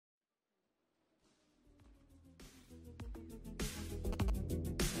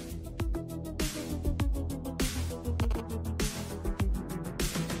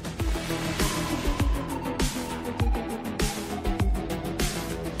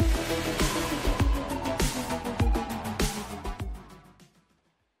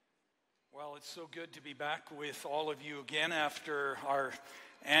So good to be back with all of you again after our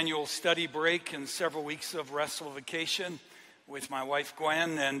annual study break and several weeks of restful vacation with my wife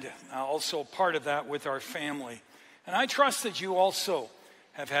Gwen, and also part of that with our family. And I trust that you also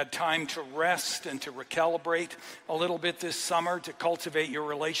have had time to rest and to recalibrate a little bit this summer, to cultivate your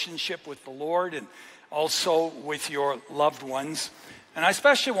relationship with the Lord and also with your loved ones. And I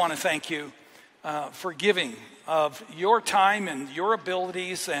especially want to thank you for giving of your time and your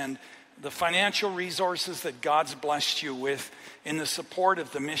abilities and the financial resources that God's blessed you with in the support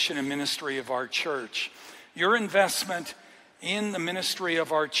of the mission and ministry of our church. Your investment in the ministry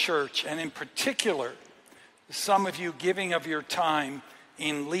of our church, and in particular, some of you giving of your time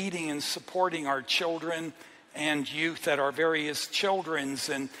in leading and supporting our children and youth at our various children's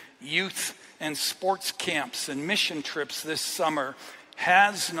and youth and sports camps and mission trips this summer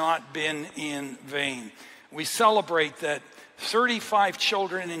has not been in vain. We celebrate that 35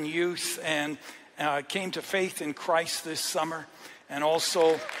 children and youth and came to faith in Christ this summer, and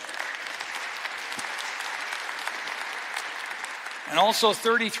also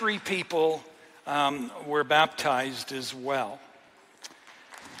 33 people were baptized as well.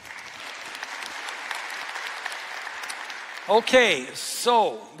 Okay,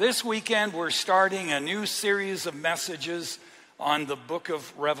 so this weekend we're starting a new series of messages on the book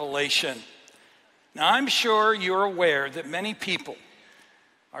of Revelation. Now, I'm sure you're aware that many people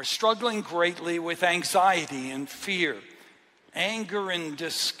are struggling greatly with anxiety and fear, anger and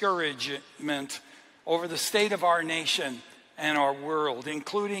discouragement over the state of our nation and our world,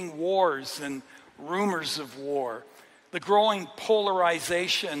 including wars and rumors of war, the growing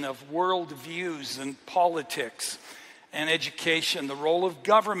polarization of world views and politics and education, the role of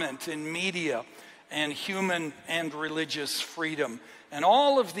government in media and human and religious freedom, and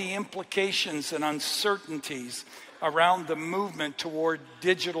all of the implications and uncertainties around the movement toward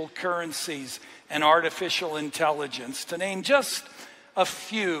digital currencies and artificial intelligence, to name just a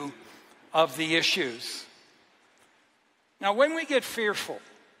few of the issues. Now, when we get fearful,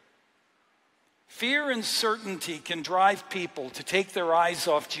 fear and certainty can drive people to take their eyes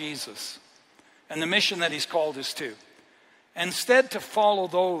off Jesus and the mission that he's called us to, instead to follow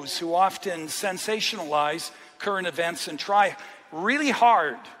those who often sensationalize current events and try really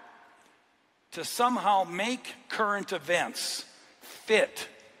hard to somehow make current events fit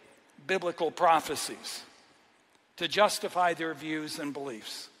biblical prophecies to justify their views and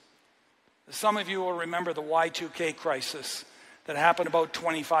beliefs. Some of you will remember the Y2K crisis that happened about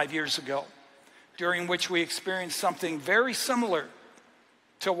 25 years ago, during which we experienced something very similar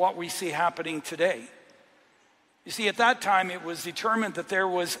to what we see happening today. You see, at that time, it was determined that there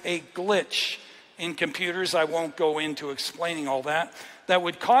was a glitch in computers. I won't go into explaining all that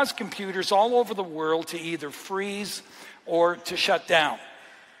would cause computers all over the world to either freeze or to shut down,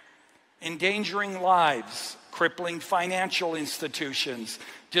 endangering lives, crippling financial institutions,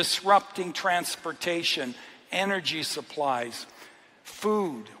 disrupting transportation, energy supplies,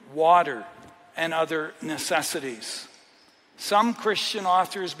 food, water, and other necessities. Some Christian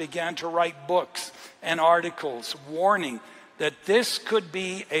authors began to write books and articles warning that this could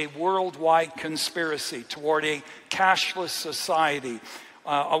be a worldwide conspiracy toward a cashless society,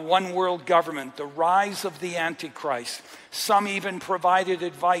 a one-world government, the rise of the Antichrist. Some even provided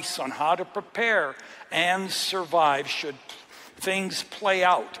advice on how to prepare and survive should things play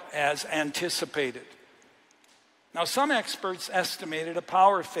out as anticipated. Now, some experts estimated a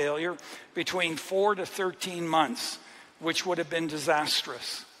power failure between 4 to 13 months, which would have been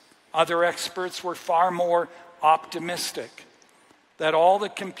disastrous. Other experts were far more optimistic that all the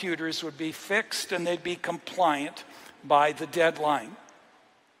computers would be fixed and they'd be compliant by the deadline.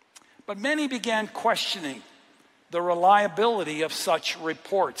 But many began questioning the reliability of such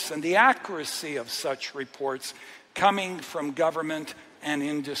reports and the accuracy of such reports coming from government and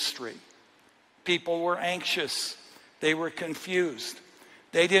industry. People were anxious. They were confused.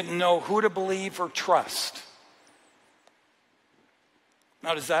 They didn't know who to believe or trust.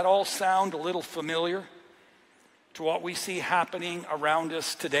 Now, does that all sound a little familiar to what we see happening around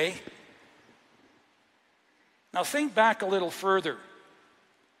us today? Now, think back a little further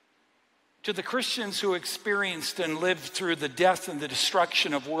to the Christians who experienced and lived through the death and the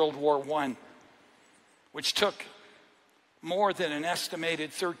destruction of World War I, which took more than an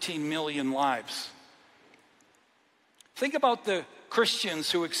estimated 13 million lives. Think about the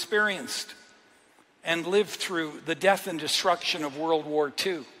Christians who experienced and lived through the death and destruction of World War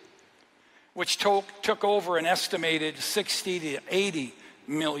II, which took over an estimated 60 to 80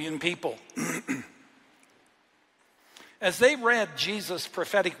 million people. As they read Jesus'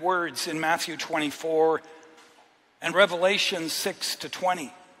 prophetic words in Matthew 24 and Revelation 6 to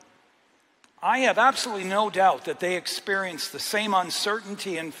 20, I have absolutely no doubt that they experienced the same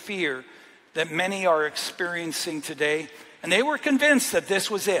uncertainty and fear that many are experiencing today. And they were convinced that this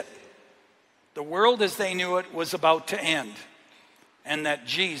was it. The world as they knew it was about to end, and that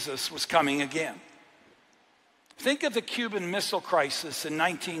Jesus was coming again. Think of the Cuban Missile Crisis in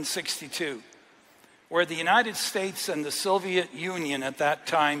 1962, where the United States and the Soviet Union at that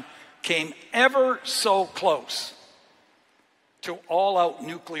time came ever so close to all-out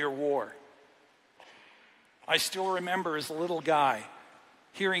nuclear war. I still remember as a little guy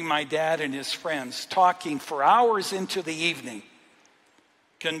hearing my dad and his friends talking for hours into the evening,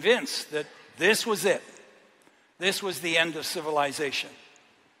 convinced that this was it. This was the end of civilization.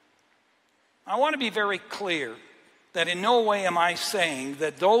 I want to be very clear that in no way am I saying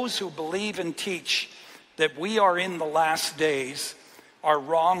that those who believe and teach that we are in the last days are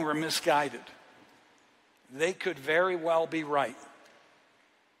wrong or misguided. They could very well be right.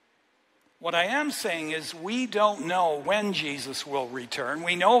 What I am saying is we don't know when Jesus will return.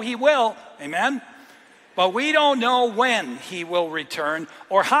 We know he will, amen? But we don't know when he will return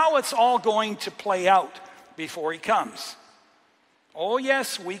or how it's all going to play out before he comes. Oh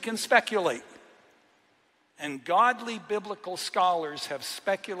yes, we can speculate. And godly biblical scholars have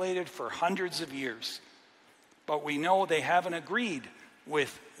speculated for hundreds of years. But we know they haven't agreed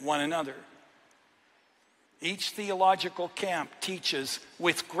with one another. Each theological camp teaches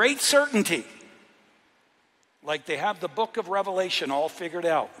with great certainty, like they have the book of Revelation all figured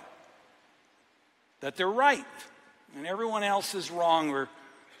out, that they're right and everyone else is wrong or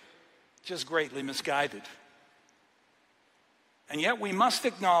just greatly misguided. And yet we must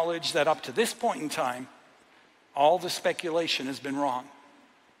acknowledge that up to this point in time, all the speculation has been wrong.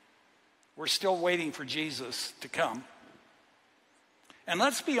 We're still waiting for Jesus to come. And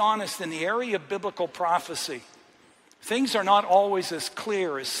let's be honest, in the area of biblical prophecy, things are not always as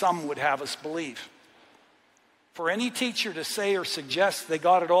clear as some would have us believe. For any teacher to say or suggest they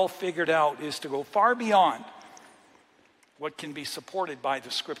got it all figured out is to go far beyond what can be supported by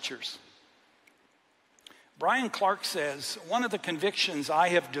the scriptures. Brian Clark says, one of the convictions I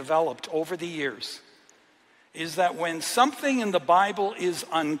have developed over the years is that when something in the Bible is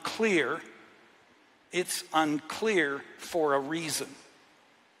unclear, it's unclear for a reason.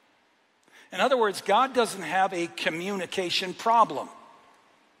 In other words, God doesn't have a communication problem.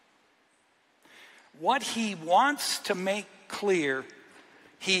 What he wants to make clear,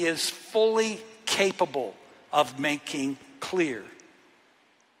 he is fully capable of making clear.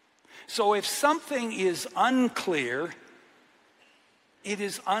 So if something is unclear, it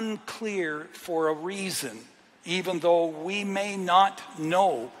is unclear for a reason, even though we may not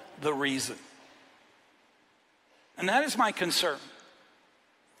know the reason. And that is my concern.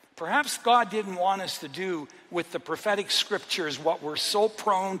 Perhaps God didn't want us to do with the prophetic scriptures what we're so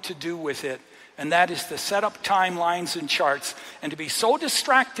prone to do with it, and that is to set up timelines and charts and to be so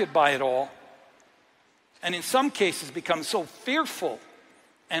distracted by it all, and in some cases become so fearful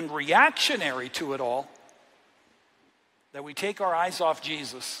and reactionary to it all that we take our eyes off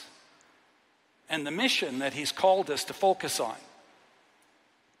Jesus and the mission that he's called us to focus on,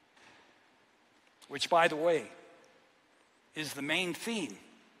 which, by the way, is the main theme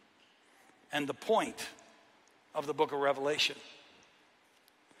and the point of the book of Revelation.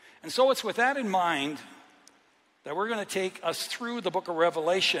 And so it's with that in mind that we're going to take us through the book of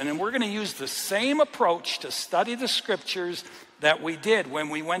Revelation, and we're going to use the same approach to study the scriptures that we did when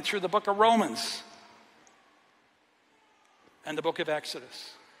we went through the book of Romans and the book of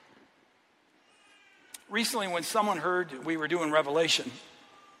Exodus. Recently, when someone heard we were doing Revelation,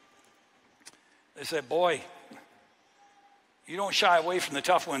 they said, "Boy, you don't shy away from the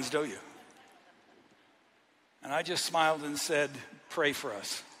tough ones, do you?" And I just smiled and said, "Pray for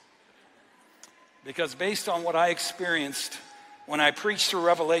us." Because based on what I experienced when I preached through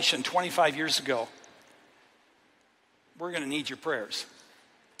Revelation 25 years ago, we're going to need your prayers.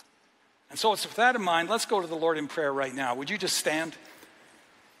 And so it's with that in mind, let's go to the Lord in prayer right now. Would you just stand?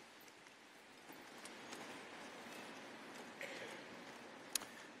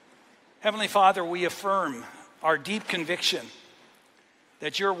 Heavenly Father, we affirm our deep conviction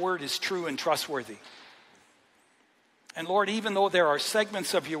that your word is true and trustworthy. And Lord, even though there are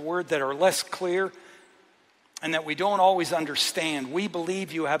segments of your word that are less clear and that we don't always understand, we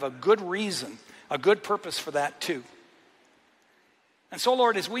believe you have a good reason, a good purpose for that too. And so,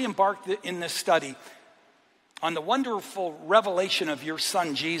 Lord, as we embark in this study on the wonderful revelation of your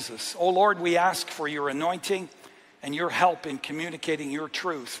Son, Jesus, oh Lord, we ask for your anointing and your help in communicating your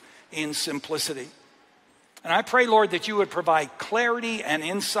truth in simplicity. And I pray, Lord, that you would provide clarity and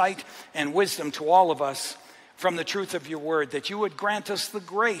insight and wisdom to all of us from the truth of your word, that you would grant us the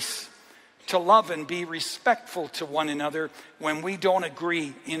grace to love and be respectful to one another when we don't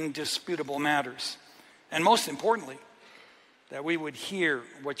agree in disputable matters. And most importantly, that we would hear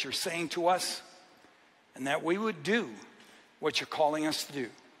what you're saying to us and that we would do what you're calling us to do.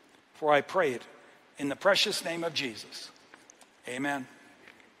 For I pray it in the precious name of Jesus. Amen.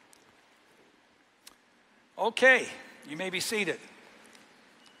 Okay, you may be seated.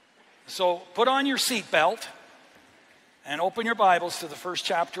 So put on your seatbelt and open your Bibles to the first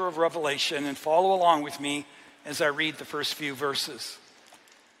chapter of Revelation and follow along with me as I read the first few verses.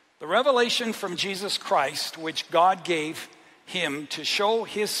 The revelation from Jesus Christ, which God gave him to show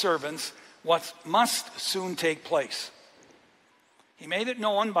his servants what must soon take place. He made it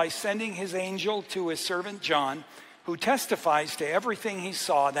known by sending his angel to his servant John, who testifies to everything he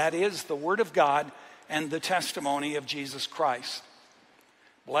saw, that is, the word of God and the testimony of Jesus Christ.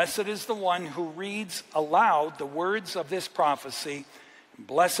 Blessed is the one who reads aloud the words of this prophecy.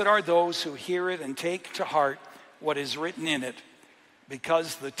 Blessed are those who hear it and take to heart what is written in it,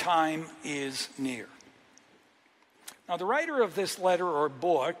 because the time is near. Now, the writer of this letter or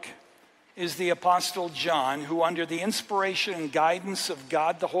book is the Apostle John, who under the inspiration and guidance of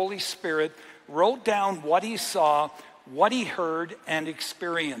God the Holy Spirit wrote down what he saw, what he heard and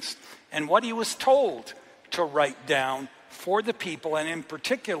experienced, and what he was told to write down for the people, and in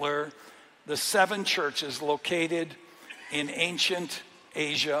particular, the 7 churches located in ancient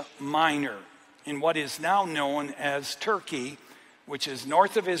Asia Minor, in what is now known as Turkey, which is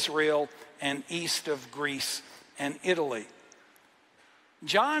north of Israel and east of Greece and Italy.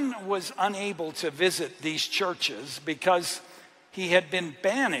 John was unable to visit these churches because he had been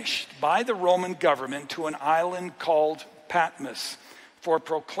banished by the Roman government to an island called Patmos for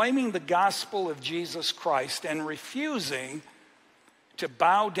proclaiming the gospel of Jesus Christ and refusing to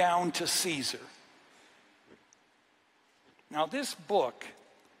bow down to Caesar. Now, this book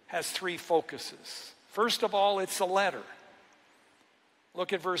has 3 focuses. First of all, it's a letter.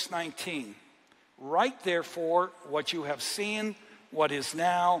 Look at verse 19. Write therefore what you have seen, what is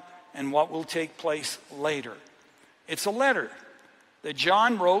now, and what will take place later. It's a letter that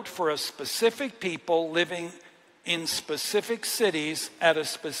John wrote for a specific people living in specific cities at a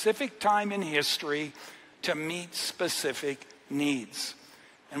specific time in history to meet specific needs.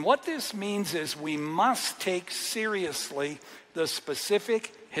 And what this means is we must take seriously the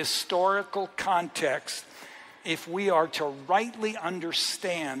specific historical context if we are to rightly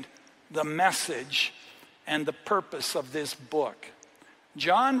understand the message and the purpose of this book.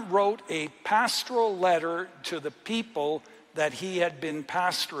 John wrote a pastoral letter to the people that he had been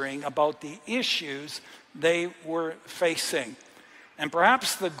pastoring about the issues they were facing. And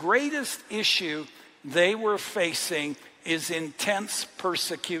perhaps the greatest issue they were facing is intense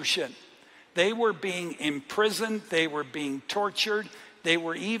persecution. They were being imprisoned, they were being tortured, they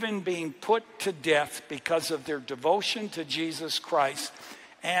were even being put to death because of their devotion to Jesus Christ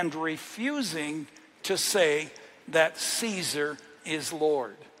and refusing to say that Caesar is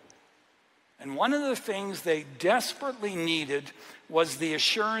Lord. And one of the things they desperately needed was the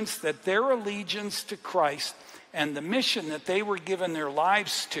assurance that their allegiance to Christ and the mission that they were given their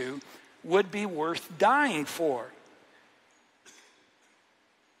lives to would be worth dying for.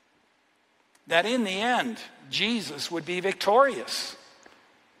 That in the end, Jesus would be victorious.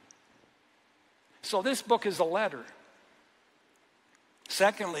 So this book is a letter.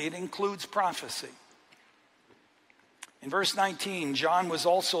 Secondly, it includes prophecy. In verse 19, John was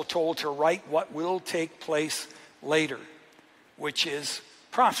also told to write what will take place later, which is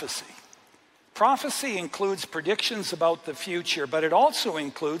prophecy. Prophecy includes predictions about the future, but it also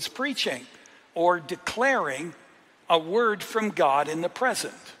includes preaching or declaring a word from God in the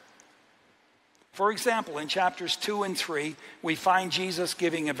present. For example, in chapters 2 and 3, we find Jesus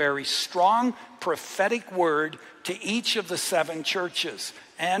giving a very strong prophetic word to each of the 7 churches,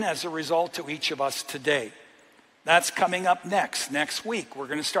 and as a result to each of us today. That's coming up next week. We're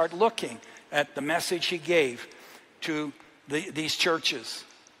going to start looking at the message he gave to these churches.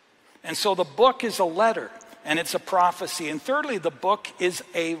 And so the book is a letter, and it's a prophecy. And thirdly, the book is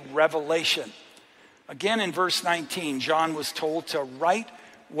a revelation. Again, in verse 19, John was told to write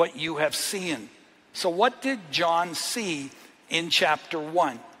what you have seen. So what did John see in chapter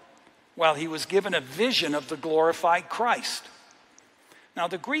 1? Well, he was given a vision of the glorified Christ. Now,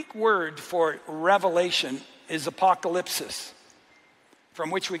 the Greek word for revelation is apocalypsis,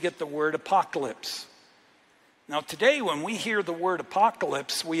 from which we get the word apocalypse. Now, today, when we hear the word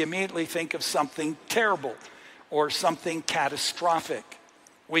apocalypse, we immediately think of something terrible or something catastrophic.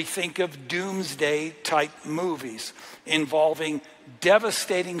 We think of doomsday-type movies involving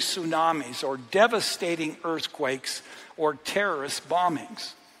devastating tsunamis or devastating earthquakes or terrorist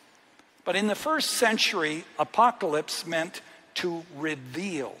bombings. But in the first century, apocalypse meant to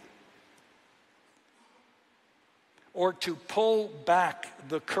reveal or to pull back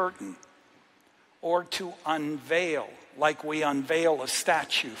the curtain or to unveil, like we unveil a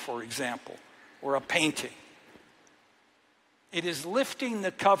statue, for example, or a painting. It is lifting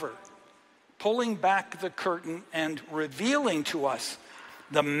the cover, pulling back the curtain, and revealing to us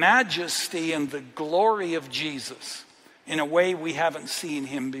the majesty and the glory of Jesus in a way we haven't seen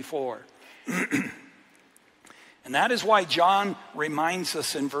him before. And that is why John reminds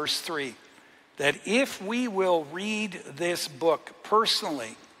us in verse 3 that if we will read this book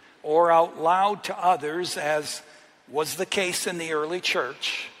personally or out loud to others, as was the case in the early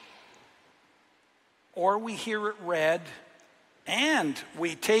church, or we hear it read and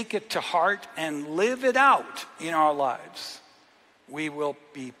we take it to heart and live it out in our lives, we will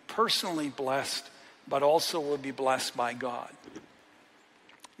be personally blessed, but also will be blessed by God.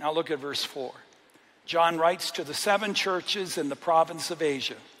 Now look at verse 4. John writes to the 7 churches in the province of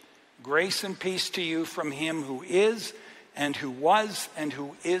Asia, "Grace and peace to you from him who is, and who was, and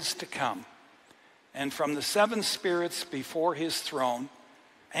who is to come, and from the 7 spirits before his throne,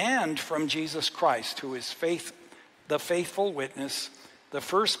 and from Jesus Christ, who is the faithful witness, the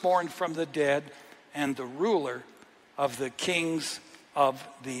firstborn from the dead, and the ruler of the kings of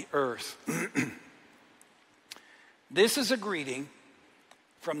the earth." This is a greeting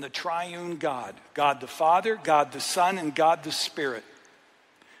from the triune God, God the Father, God the Son, and God the Spirit.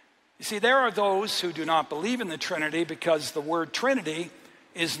 You see, there are those who do not believe in the Trinity because the word Trinity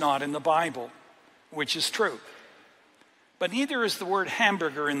is not in the Bible, which is true. But neither is the word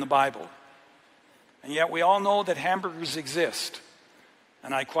hamburger in the Bible. And yet we all know that hamburgers exist,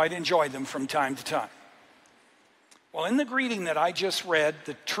 and I quite enjoy them from time to time. Well, in the greeting that I just read,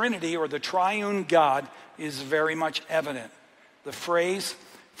 the Trinity or the triune God is very much evident. The phrase,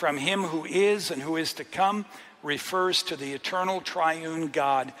 "from him who is and who is to come," refers to the eternal triune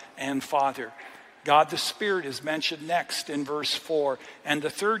God and Father. God the Spirit is mentioned next in verse 4. And the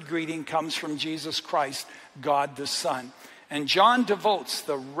third greeting comes from Jesus Christ, God the Son. And John devotes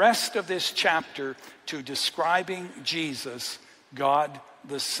the rest of this chapter to describing Jesus, God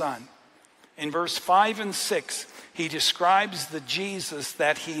the Son. In verse 5 and 6, he describes the Jesus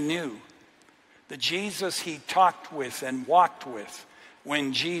that he knew, the Jesus he talked with and walked with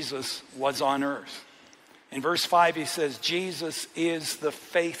when Jesus was on earth. In verse 5, he says, Jesus is the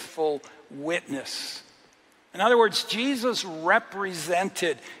faithful witness. In other words, Jesus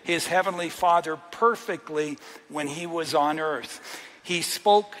represented his heavenly Father perfectly when he was on earth. He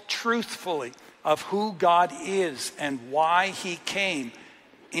spoke truthfully of who God is and why he came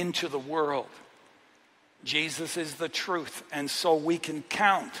into the world. Jesus is the truth, and so we can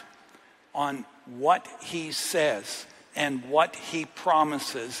count on what he says and what he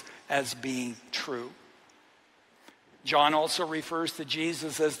promises as being true. John also refers to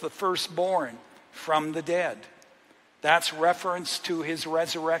Jesus as the firstborn from the dead. That's reference to his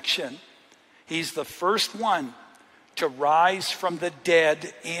resurrection. He's the first one to rise from the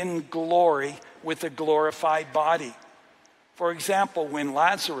dead in glory with a glorified body. For example, when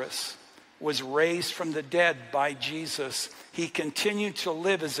Lazarus was raised from the dead by Jesus, he continued to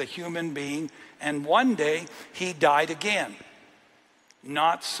live as a human being, and one day he died again.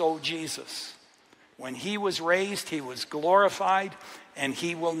 Not so Jesus. When he was raised, he was glorified, and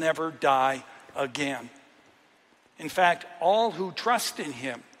he will never die again. In fact, all who trust in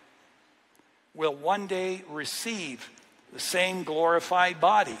him will one day receive the same glorified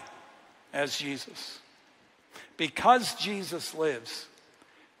body as Jesus. Because Jesus lives,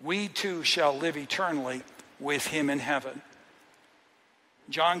 we too shall live eternally with him in heaven.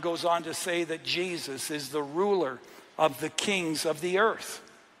 John goes on to say that Jesus is the ruler of the kings of the earth.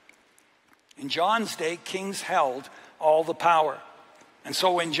 In John's day, kings held all the power. And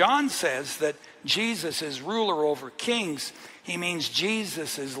so when John says that Jesus is ruler over kings, he means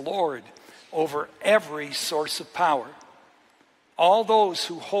Jesus is Lord over every source of power. All those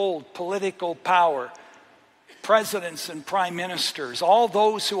who hold political power, presidents and prime ministers, all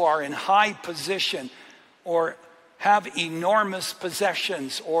those who are in high position or have enormous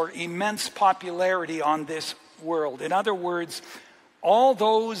possessions or immense popularity on this world. In other words, all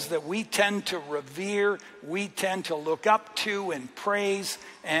those that we tend to revere, we tend to look up to and praise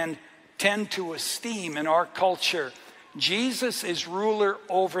and tend to esteem in our culture. Jesus is ruler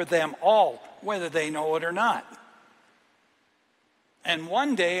over them all, whether they know it or not. And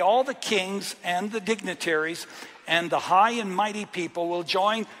one day, all the kings and the dignitaries and the high and mighty people will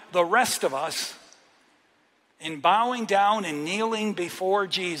join the rest of us in bowing down and kneeling before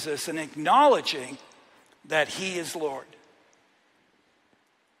Jesus and acknowledging that he is Lord.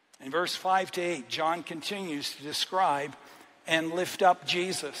 In verse 5 to 8, John continues to describe and lift up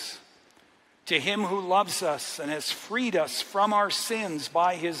Jesus. To him who loves us and has freed us from our sins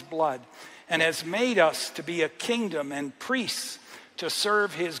by his blood, and has made us to be a kingdom and priests to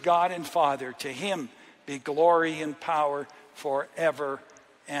serve his God and Father. To him be glory and power forever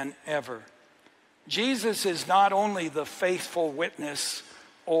and ever. Jesus is not only the faithful witness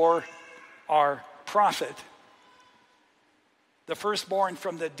or our prophet, the firstborn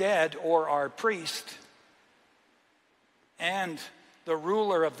from the dead or our priest, and the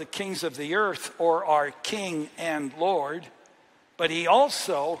ruler of the kings of the earth or our King and Lord, but he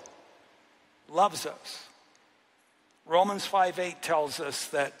also loves us. Romans 5:8 tells us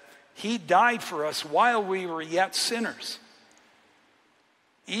that he died for us while we were yet sinners.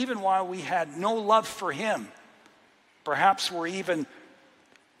 Even while we had no love for him, perhaps we even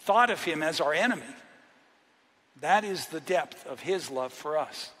thought of him as our enemy. That is the depth of his love for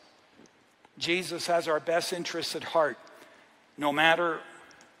us. Jesus has our best interests at heart. No matter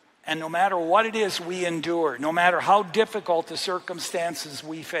what it is we endure, no matter how difficult the circumstances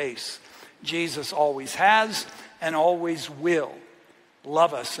we face, Jesus always has and always will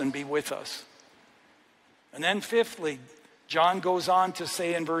love us and be with us. And then fifthly, John goes on to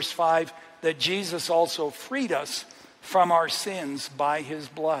say in verse 5 that Jesus also freed us from our sins by his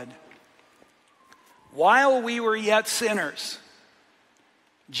blood. While we were yet sinners,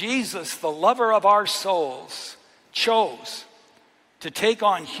 Jesus, the lover of our souls, chose to take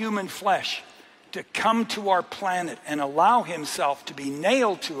on human flesh, to come to our planet and allow himself to be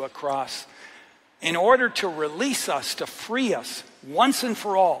nailed to a cross in order to release us, to free us once and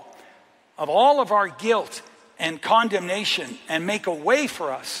for all of our guilt and condemnation, and make a way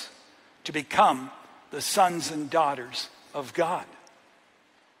for us to become the sons and daughters of God.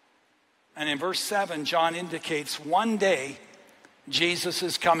 And in verse 7, John indicates one day Jesus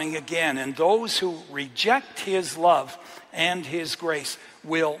is coming again, and those who reject his love and his grace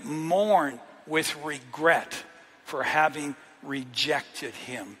will mourn with regret for having rejected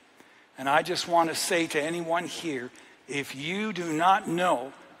him. And I just want to say to anyone here, if you do not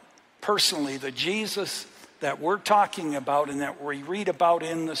know personally the Jesus that we're talking about and that we read about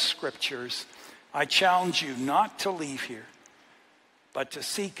in the scriptures, I challenge you not to leave here, but to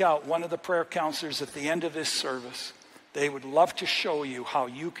seek out one of the prayer counselors at the end of this service. They would love to show you how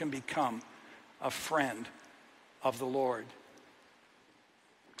you can become a friend of the Lord.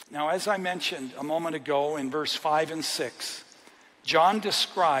 Now, as I mentioned a moment ago in verse 5 and 6, John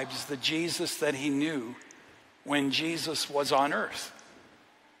describes the Jesus that he knew when Jesus was on earth,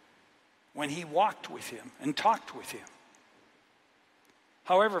 when he walked with him and talked with him.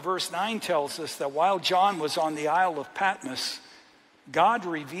 However, verse 9 tells us that while John was on the Isle of Patmos, God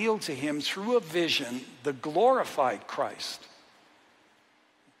revealed to him through a vision the glorified Christ,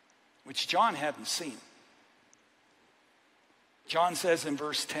 which John hadn't seen. John says in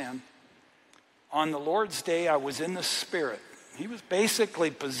verse 10, on the Lord's day I was in the Spirit. He was basically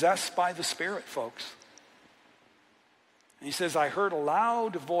possessed by the Spirit, folks. And he says, I heard a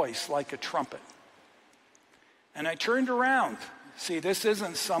loud voice like a trumpet. And I turned around. See, this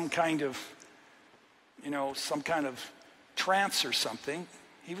isn't some kind of trance or something.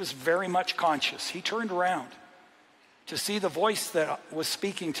 He was very much conscious. He turned around to see the voice that was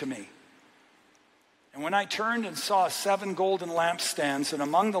speaking to me. And when I turned and saw 7 golden lampstands, and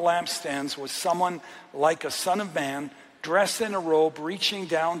among the lampstands was someone like a son of man, dressed in a robe reaching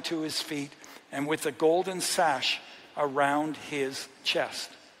down to his feet, and with a golden sash around his chest.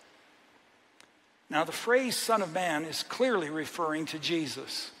 Now the phrase son of man is clearly referring to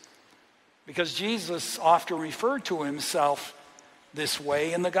Jesus, because Jesus often referred to himself this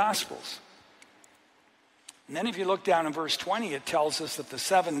way in the Gospels. And then if you look down in verse 20, it tells us that the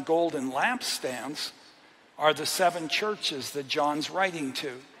 7 golden lampstands are the 7 churches that John's writing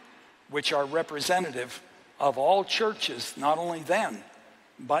to, which are representative of all churches, not only then,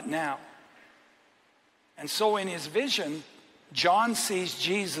 but now. And so in his vision, John sees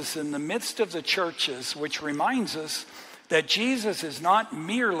Jesus in the midst of the churches, which reminds us that Jesus is not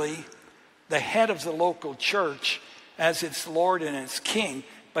merely the head of the local church as its Lord and its King,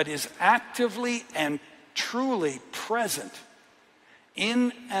 but is actively and truly present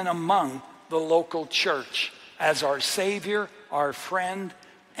in and among the local church as our Savior, our friend,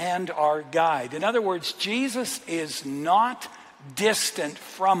 and our guide. In other words, Jesus is not distant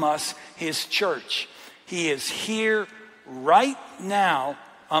from us, his church. He is here right now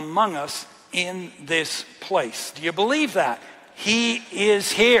among us in this place. Do you believe that? He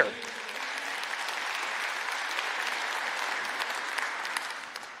is here.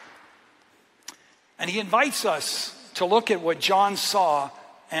 And he invites us to look at what John saw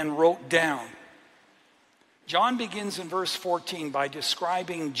and wrote down. John begins in verse 14 by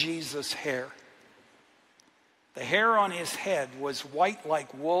describing Jesus' hair. The hair on his head was white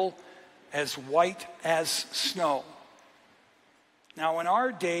like wool, as white as snow. Now, in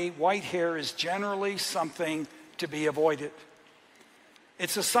our day, white hair is generally something to be avoided.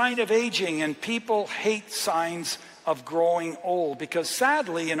 It's a sign of aging, and people hate signs of growing old because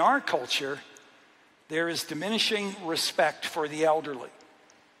sadly, in our culture, there is diminishing respect for the elderly.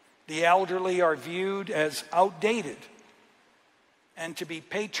 The elderly are viewed as outdated and to be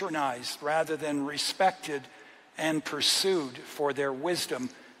patronized rather than respected and pursued for their wisdom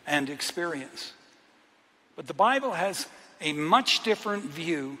and experience. But the Bible has a much different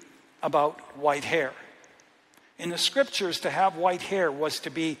view about white hair. In the scriptures, to have white hair was to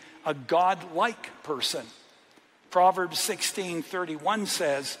be a God-like person. Proverbs 16:31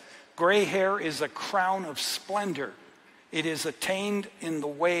 says, "Gray hair is a crown of splendor. It is attained in the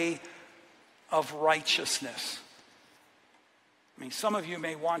way of righteousness." I mean, some of you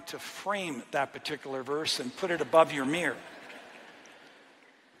may want to frame that particular verse and put it above your mirror.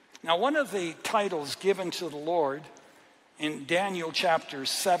 Now, one of the titles given to the Lord in Daniel chapter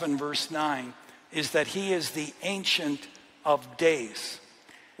 7, verse 9, is that he is the Ancient of Days,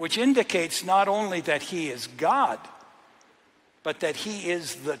 which indicates not only that he is God, but that he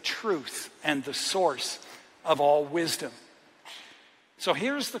is the truth and the source of all wisdom. So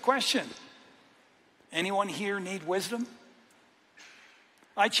here's the question. Anyone here need wisdom?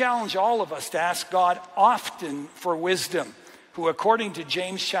 I challenge all of us to ask God often for wisdom, who according to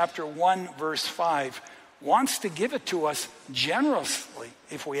James chapter 1, verse 5, wants to give it to us generously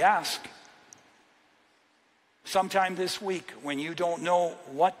if we ask. Sometime this week when you don't know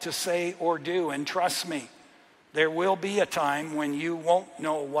what to say or do, and trust me, there will be a time when you won't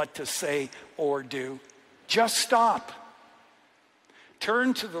know what to say or do, just stop.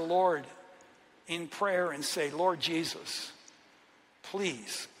 Turn to the Lord in prayer and say, "Lord Jesus,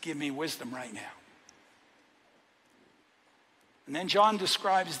 please give me wisdom right now." And then John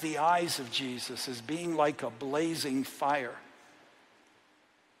describes the eyes of Jesus as being like a blazing fire.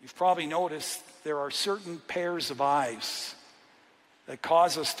 You've probably noticed there are certain pairs of eyes that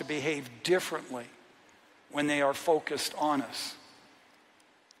cause us to behave differently when they are focused on us.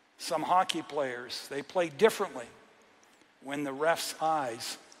 Some hockey players, they play differently when the ref's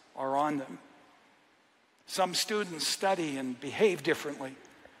eyes are on them. Some students study and behave differently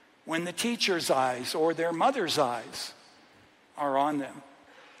when the teacher's eyes or their mother's eyes are on them.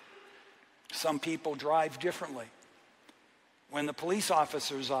 Some people drive differently when the police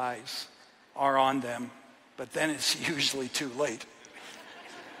officer's eyes are on them, but then it's usually too late.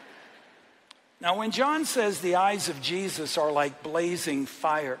 Now, when John says the eyes of Jesus are like blazing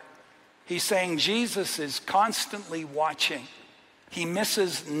fire, he's saying Jesus is constantly watching. He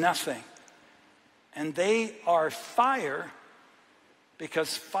misses nothing. And they are fire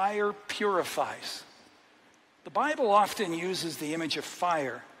because fire purifies. The Bible often uses the image of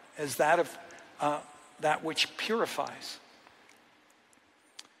fire as that of that which purifies.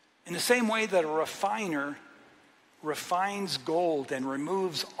 In the same way that a refiner refines gold and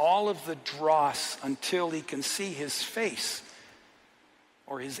removes all of the dross until he can see his face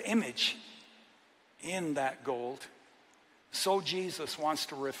or his image in that gold, so Jesus wants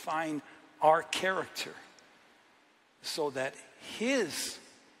to refine our character so that his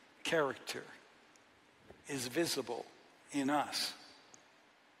character is visible in us.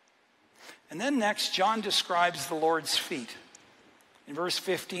 And then next, John describes the Lord's feet. In verse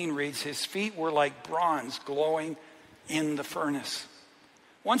 15 reads, "His feet were like bronze glowing in the furnace."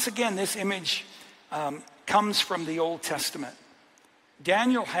 Once again, this image comes from the Old Testament.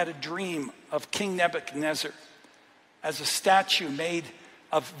 Daniel had a dream of King Nebuchadnezzar as a statue made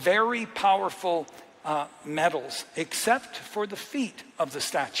of very powerful metals, except for the feet of the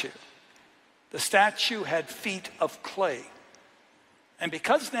statue. The statue had feet of clay. And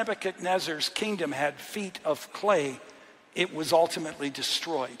because Nebuchadnezzar's kingdom had feet of clay, it was ultimately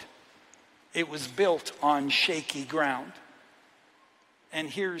destroyed. It was built on shaky ground. And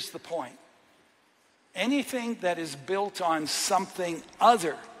here's the point. Anything that is built on something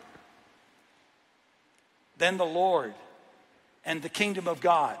other than the Lord and the kingdom of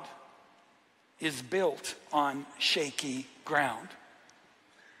God is built on shaky ground.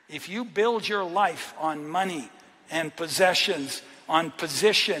 If you build your life on money and possessions, on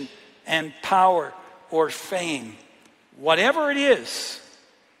position and power or fame, whatever it is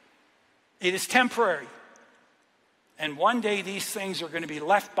temporary. And one day these things are going to be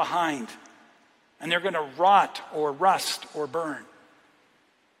left behind and they're going to rot or rust or burn.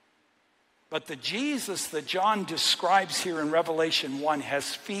 But the Jesus that John describes here in Revelation 1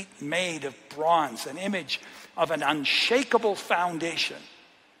 has feet made of bronze, an image of an unshakable foundation.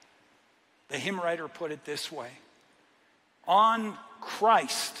 The hymn writer put it this way: on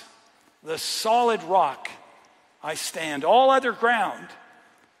Christ, the solid rock, I stand. All other ground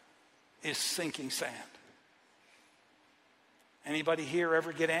is sinking sand. Anybody here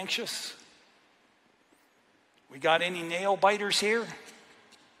ever get anxious? We got any nail biters here?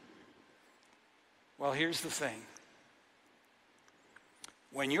 Well, here's the thing.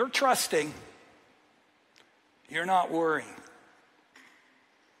 When you're trusting, you're not worrying.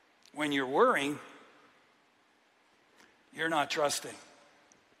 When you're worrying, you're not trusting.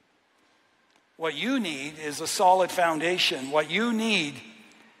 What you need is a solid foundation. What you need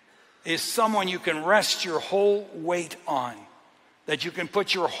is someone you can rest your whole weight on, that you can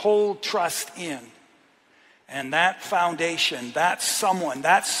put your whole trust in. And that foundation, that someone,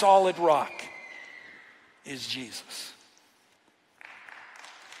 that solid rock is Jesus.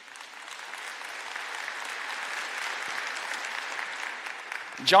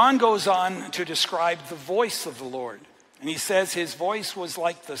 John goes on to describe the voice of the Lord. And he says his voice was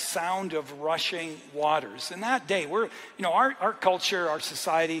like the sound of rushing waters. In that day, our culture, our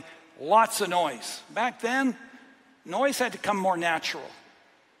society, lots of noise. Back then, noise had to come more natural.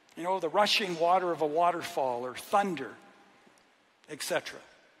 The rushing water of a waterfall or thunder, etc.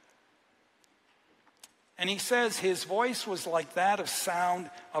 And he says his voice was like that of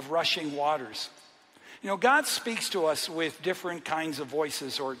sound of rushing waters. God speaks to us with different kinds of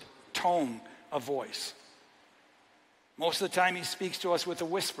voices or tone of voice. Most of the time he speaks to us with a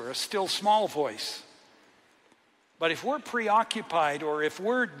whisper, a still small voice. But if we're preoccupied or if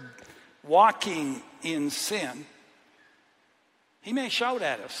we're walking in sin, he may shout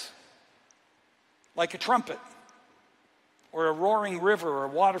at us like a trumpet or a roaring river or a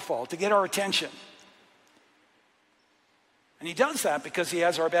waterfall to get our attention. And he does that because he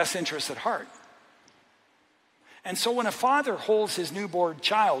has our best interests at heart. And so when a father holds his newborn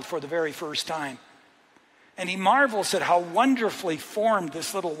child for the very first time, and he marvels at how wonderfully formed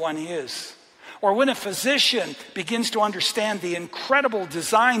this little one is, or when a physician begins to understand the incredible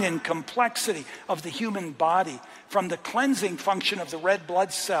design and complexity of the human body, from the cleansing function of the red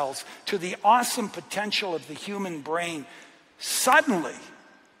blood cells to the awesome potential of the human brain, suddenly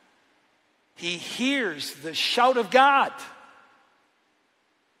he hears the shout of God.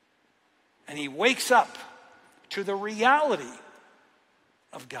 And he wakes up to the reality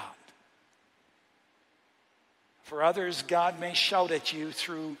of God. For others, God may shout at you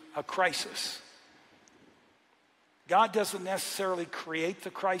through a crisis. God doesn't necessarily create the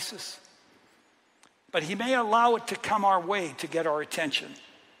crisis, but he may allow it to come our way to get our attention.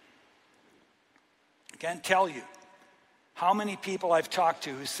 I can't tell you how many people I've talked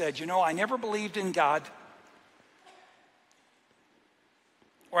to who said, I never believed in God,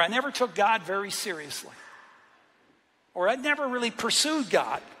 or I never took God very seriously, or I never really pursued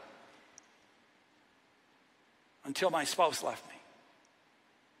God until my spouse left me,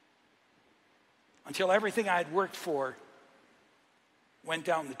 until everything I had worked for went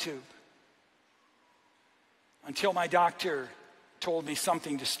down the tube, until my doctor told me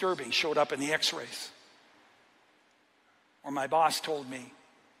something disturbing showed up in the x-rays, or my boss told me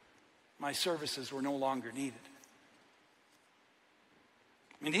my services were no longer needed.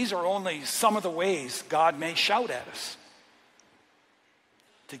 These are only some of the ways God may shout at us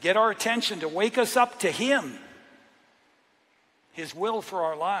to get our attention, to wake us up to him, his will for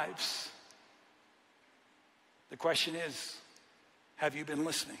our lives. The question is, have you been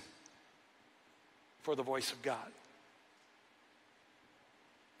listening for the voice of God?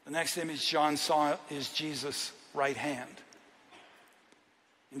 The next image John saw is Jesus' right hand.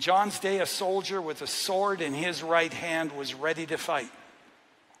 In John's day, a soldier with a sword in his right hand was ready to fight.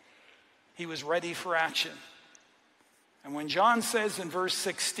 He was ready for action. And when John says in verse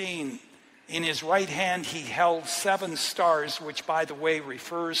 16, in his right hand he held 7 stars, which, by the way,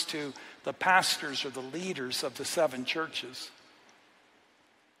 refers to the pastors or the leaders of the 7 churches.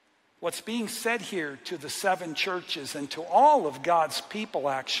 What's being said here to the 7 churches and to all of God's people,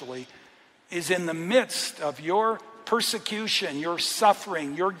 actually, is in the midst of your persecution, your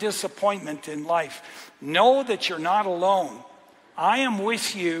suffering, your disappointment in life, know that you're not alone. I am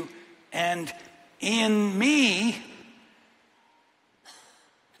with you, and in me,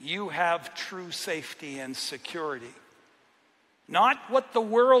 you have true safety and security. Not what the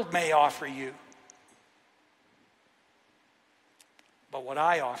world may offer you, but what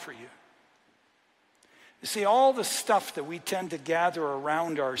I offer you. You see, all the stuff that we tend to gather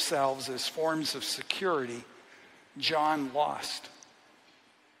around ourselves as forms of security, John lost.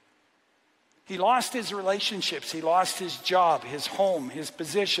 He lost his relationships. He lost his job, his home, his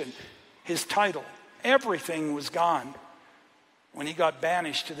position, his title. Everything was gone when he got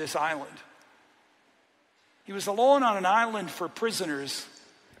banished to this island. He was alone on an island for prisoners,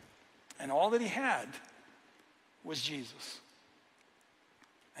 and all that he had was Jesus.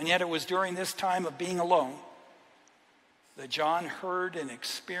 And yet it was during this time of being alone that John heard and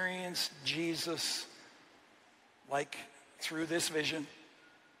experienced Jesus like through this vision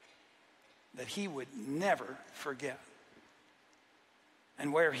that he would never forget.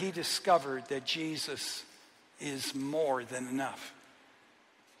 And where he discovered that Jesus is more than enough.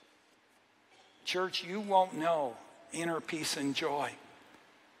 Church, you won't know inner peace and joy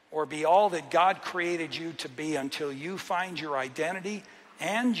or be all that God created you to be until you find your identity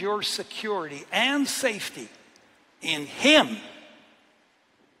and your security and safety in him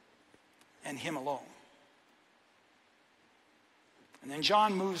and him alone. And then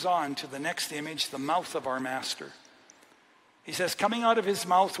John moves on to the next image, the mouth of our master. He says, coming out of his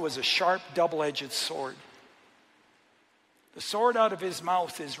mouth was a sharp, double-edged sword. The sword out of his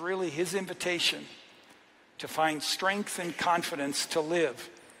mouth is really his invitation to find strength and confidence to live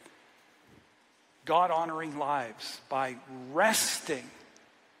God-honoring lives by resting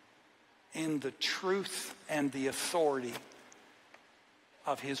in the truth and the authority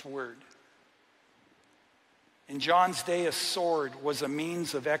of his word. In John's day, a sword was a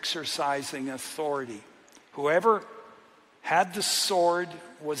means of exercising authority. Whoever had the sword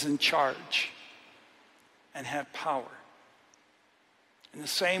was in charge and had power. In the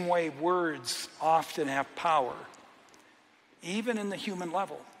same way, words often have power, even in the human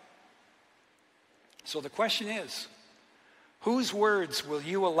level. So the question is, whose words will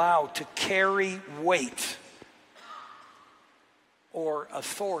you allow to carry weight or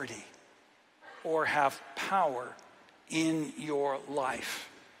authority or have power in your life?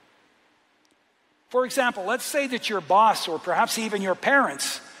 For example, let's say that your boss or perhaps even your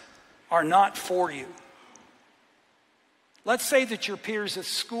parents are not for you. Let's say that your peers at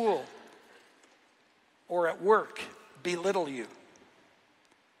school or at work belittle you,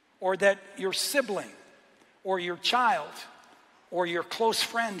 or that your sibling or your child or your close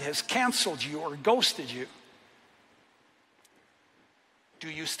friend has canceled you or ghosted you. Do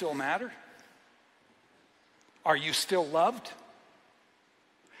you still matter? Are you still loved?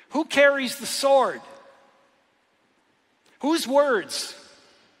 Who carries the sword? Whose words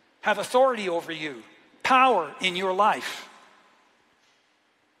have authority over you, power in your life?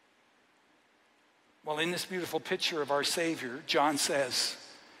 Well, in this beautiful picture of our Savior, John says,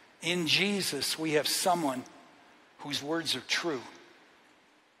 in Jesus we have someone whose words are true.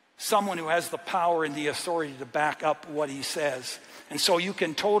 Someone who has the power and the authority to back up what he says. And so you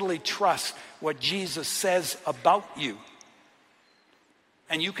can totally trust what Jesus says about you.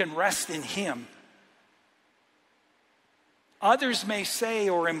 And you can rest in him. Others may say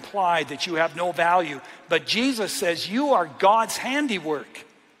or imply that you have no value, but Jesus says you are God's handiwork,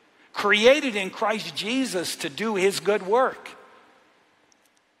 created in Christ Jesus to do his good work.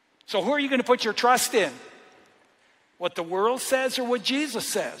 So who are you going to put your trust in? What the world says or what Jesus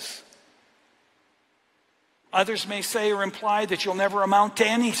says? Others may say or imply that you'll never amount to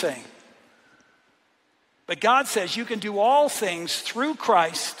anything. But God says you can do all things through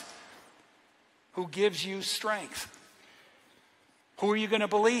Christ who gives you strength. Who are you going to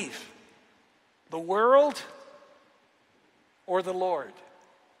believe? The world or the Lord?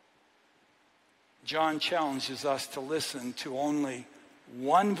 John challenges us to listen to only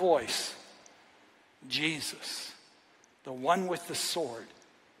one voice, Jesus, the one with the sword,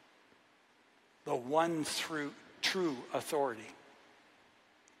 the one through true authority.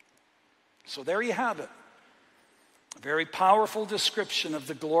 So there you have it. A very powerful description of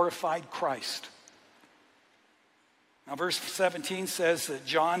the glorified Christ. Now, verse 17 says that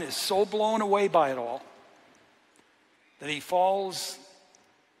John is so blown away by it all that he falls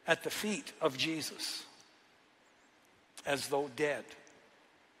at the feet of Jesus as though dead.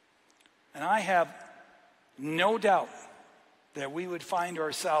 And I have no doubt that we would find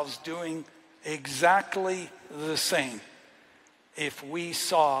ourselves doing exactly the same if we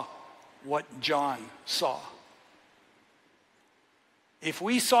saw what John saw. If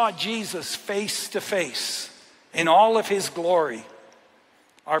we saw Jesus face to face in all of his glory,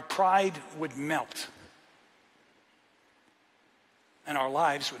 our pride would melt and our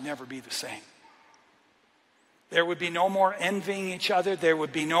lives would never be the same. There would be no more envying each other. There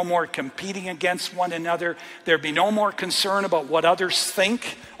would be no more competing against one another. There'd be no more concern about what others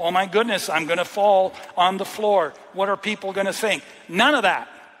think. Oh my goodness, I'm going to fall on the floor. What are people going to think? None of that.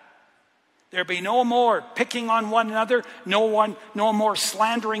 There'll be no more picking on one another, no more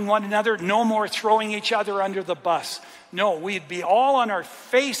slandering one another, no more throwing each other under the bus. No, we'd be all on our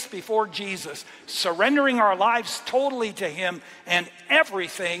face before Jesus, surrendering our lives totally to him, and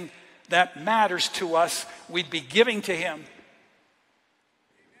everything that matters to us, we'd be giving to him.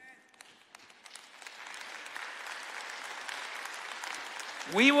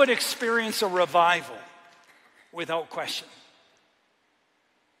 We would experience a revival without question.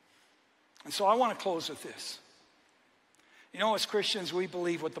 And so I want to close with this. You know, as Christians, we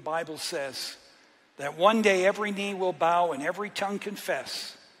believe what the Bible says, that one day every knee will bow and every tongue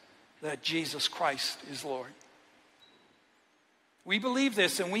confess that Jesus Christ is Lord. We believe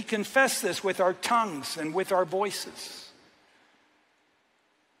this, and we confess this with our tongues and with our voices.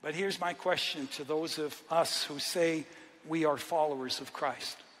 But here's my question to those of us who say we are followers of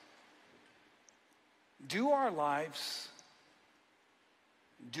Christ. Do our lives,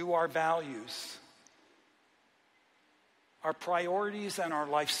 do our values, our priorities and our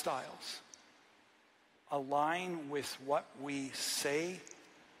lifestyles align with what we say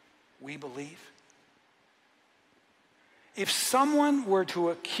we believe? If someone were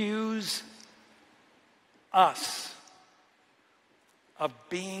to accuse us of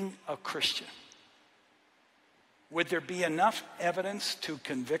being a Christian, would there be enough evidence to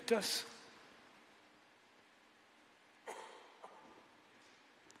convict us?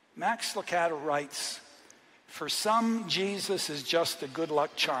 Max Lucado writes, "For some, Jesus is just a good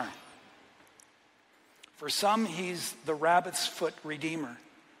luck charm. For some, he's the rabbit's foot redeemer,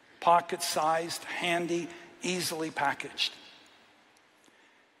 pocket-sized, handy, easily packaged.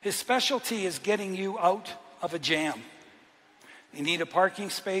 His specialty is getting you out of a jam. You need a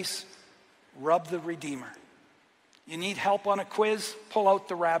parking space? Rub the Redeemer. You need help on a quiz? Pull out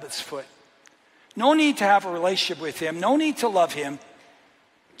the rabbit's foot. No need to have a relationship with him. No need to love him.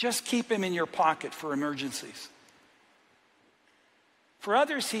 Just keep him in your pocket for emergencies. For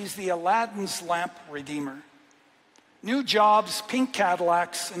others, he's the Aladdin's lamp redeemer. New jobs, pink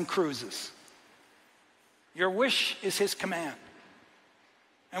Cadillacs, and cruises. Your wish is his command.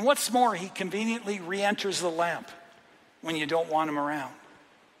 And what's more, he conveniently re-enters the lamp when you don't want him around.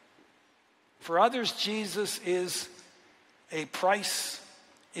 For others, Jesus is a price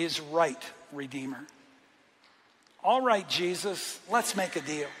is right redeemer. All right, Jesus, let's make a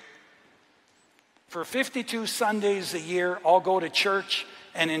deal. For 52 Sundays a year, I'll go to church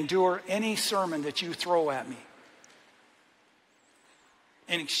and endure any sermon that you throw at me.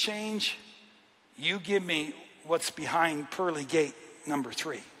 In exchange, you give me what's behind pearly gate number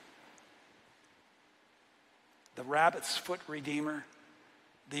 3. The rabbit's foot redeemer,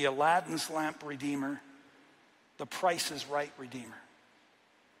 the Aladdin's lamp redeemer, the Price is Right redeemer.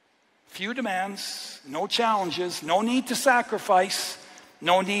 Few demands, no challenges, no need to sacrifice,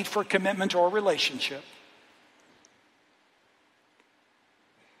 no need for commitment or relationship.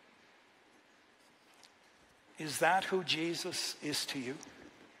 Is that who Jesus is to you?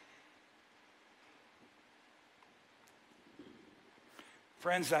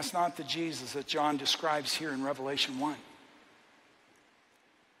 Friends, that's not the Jesus that John describes here in Revelation 1.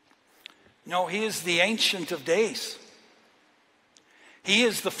 No, he is the Ancient of Days. He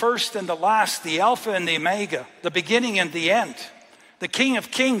is the first and the last, the Alpha and the Omega, the beginning and the end, the King of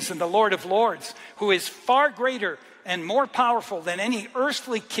Kings and the Lord of Lords, who is far greater and more powerful than any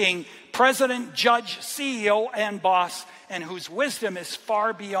earthly king, president, judge, CEO, and boss, and whose wisdom is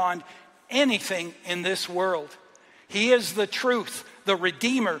far beyond anything in this world. He is the truth, the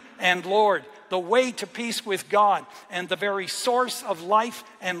Redeemer and Lord, the way to peace with God, and the very source of life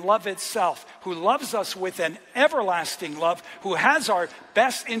and love itself, who loves us with an everlasting love, who has our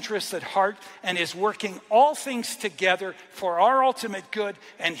best interests at heart, and is working all things together for our ultimate good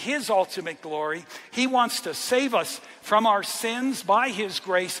and his ultimate glory. He wants to save us from our sins by his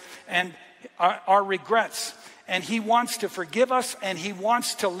grace and our regrets. And he wants to forgive us, and he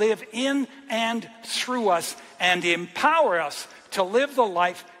wants to live in and through us and empower us to live the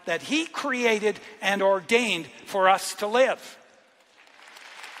life that he created and ordained for us to live.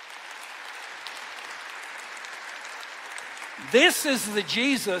 This is the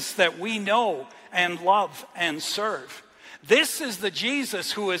Jesus that we know and love and serve. This is the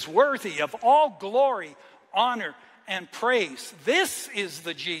Jesus who is worthy of all glory, honor, and praise. This is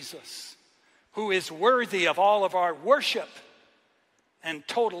the Jesus who is worthy of all of our worship and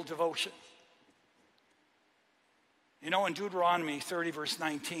total devotion. You know, in Deuteronomy 30, verse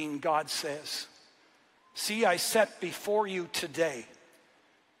 19, God says, "See, I set before you today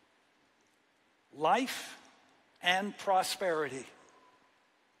life and prosperity,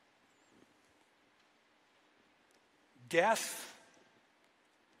 death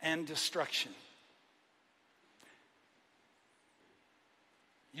and destruction.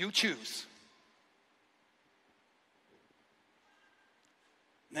 You choose.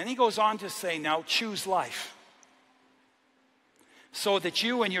 And then he goes on to say, now choose life, so that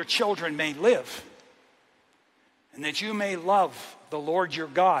you and your children may live, and that you may love the Lord your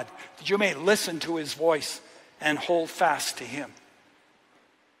God, that you may listen to his voice and hold fast to him.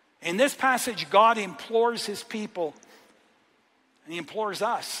 In this passage, God implores his people, and he implores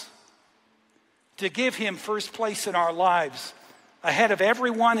us to give him first place in our lives, ahead of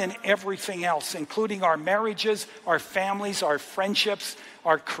everyone and everything else, including our marriages, our families, our friendships,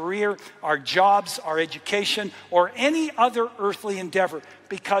 our career, our jobs, our education, or any other earthly endeavor,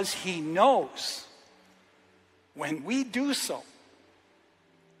 because he knows when we do so,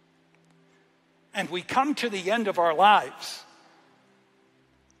 and we come to the end of our lives,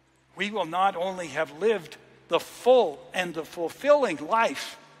 we will not only have lived the full and the fulfilling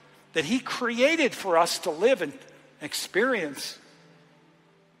life that he created for us to live and experience,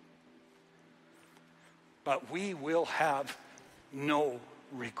 but we will have no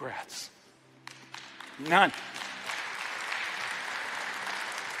regrets. None.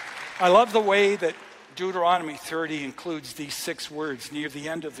 I love the way that Deuteronomy 30 includes these 6 words near the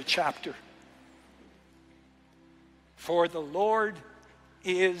end of the chapter. For the Lord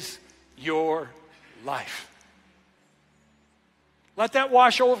is your life. Let that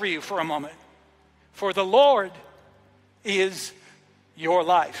wash over you for a moment. For the Lord is your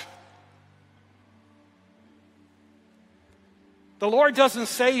life. The Lord doesn't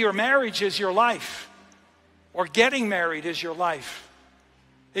say your marriage is your life, or getting married is your life.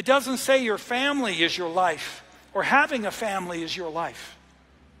 It doesn't say your family is your life, or having a family is your life.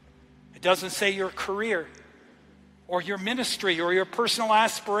 It doesn't say your career, or your ministry, or your personal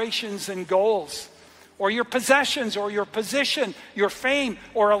aspirations and goals, or your possessions, or your position, your fame,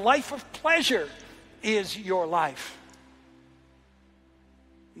 or a life of pleasure is your life.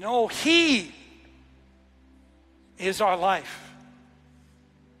 No, he is our life.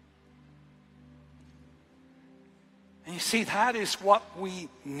 And you see, that is what we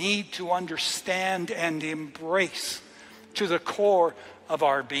need to understand and embrace to the core of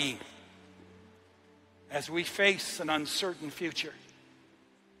our being as we face an uncertain future,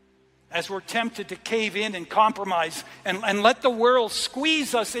 as we're tempted to cave in and compromise and let the world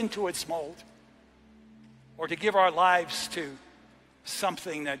squeeze us into its mold, or to give our lives to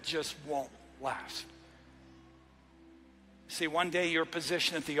something that just won't last. See, one day your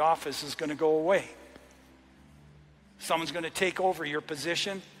position at the office is going to go away. Someone's going to take over your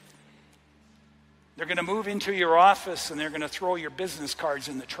position. They're going to move into your office and they're going to throw your business cards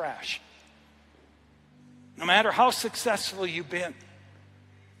in the trash. No matter how successful you've been,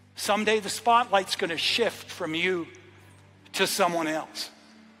 someday the spotlight's going to shift from you to someone else.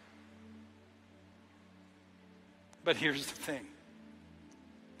 But here's the thing.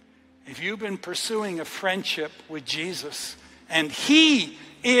 If you've been pursuing a friendship with Jesus and he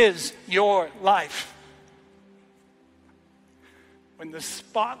is your life, when the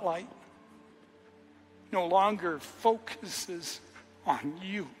spotlight no longer focuses on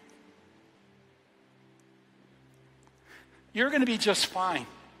you, you're going to be just fine,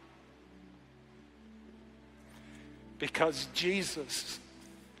 because Jesus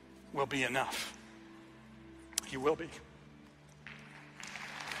will be enough. He will be.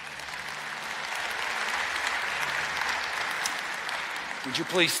 Would you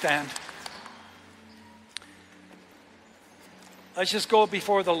please stand? Let's just go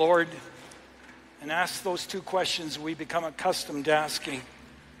before the Lord and ask those 2 questions we become accustomed to asking.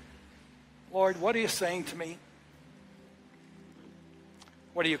 Lord, what are you saying to me?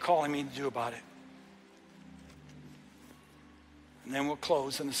 What are you calling me to do about it? And then we'll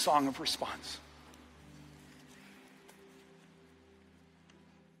close in a song of response.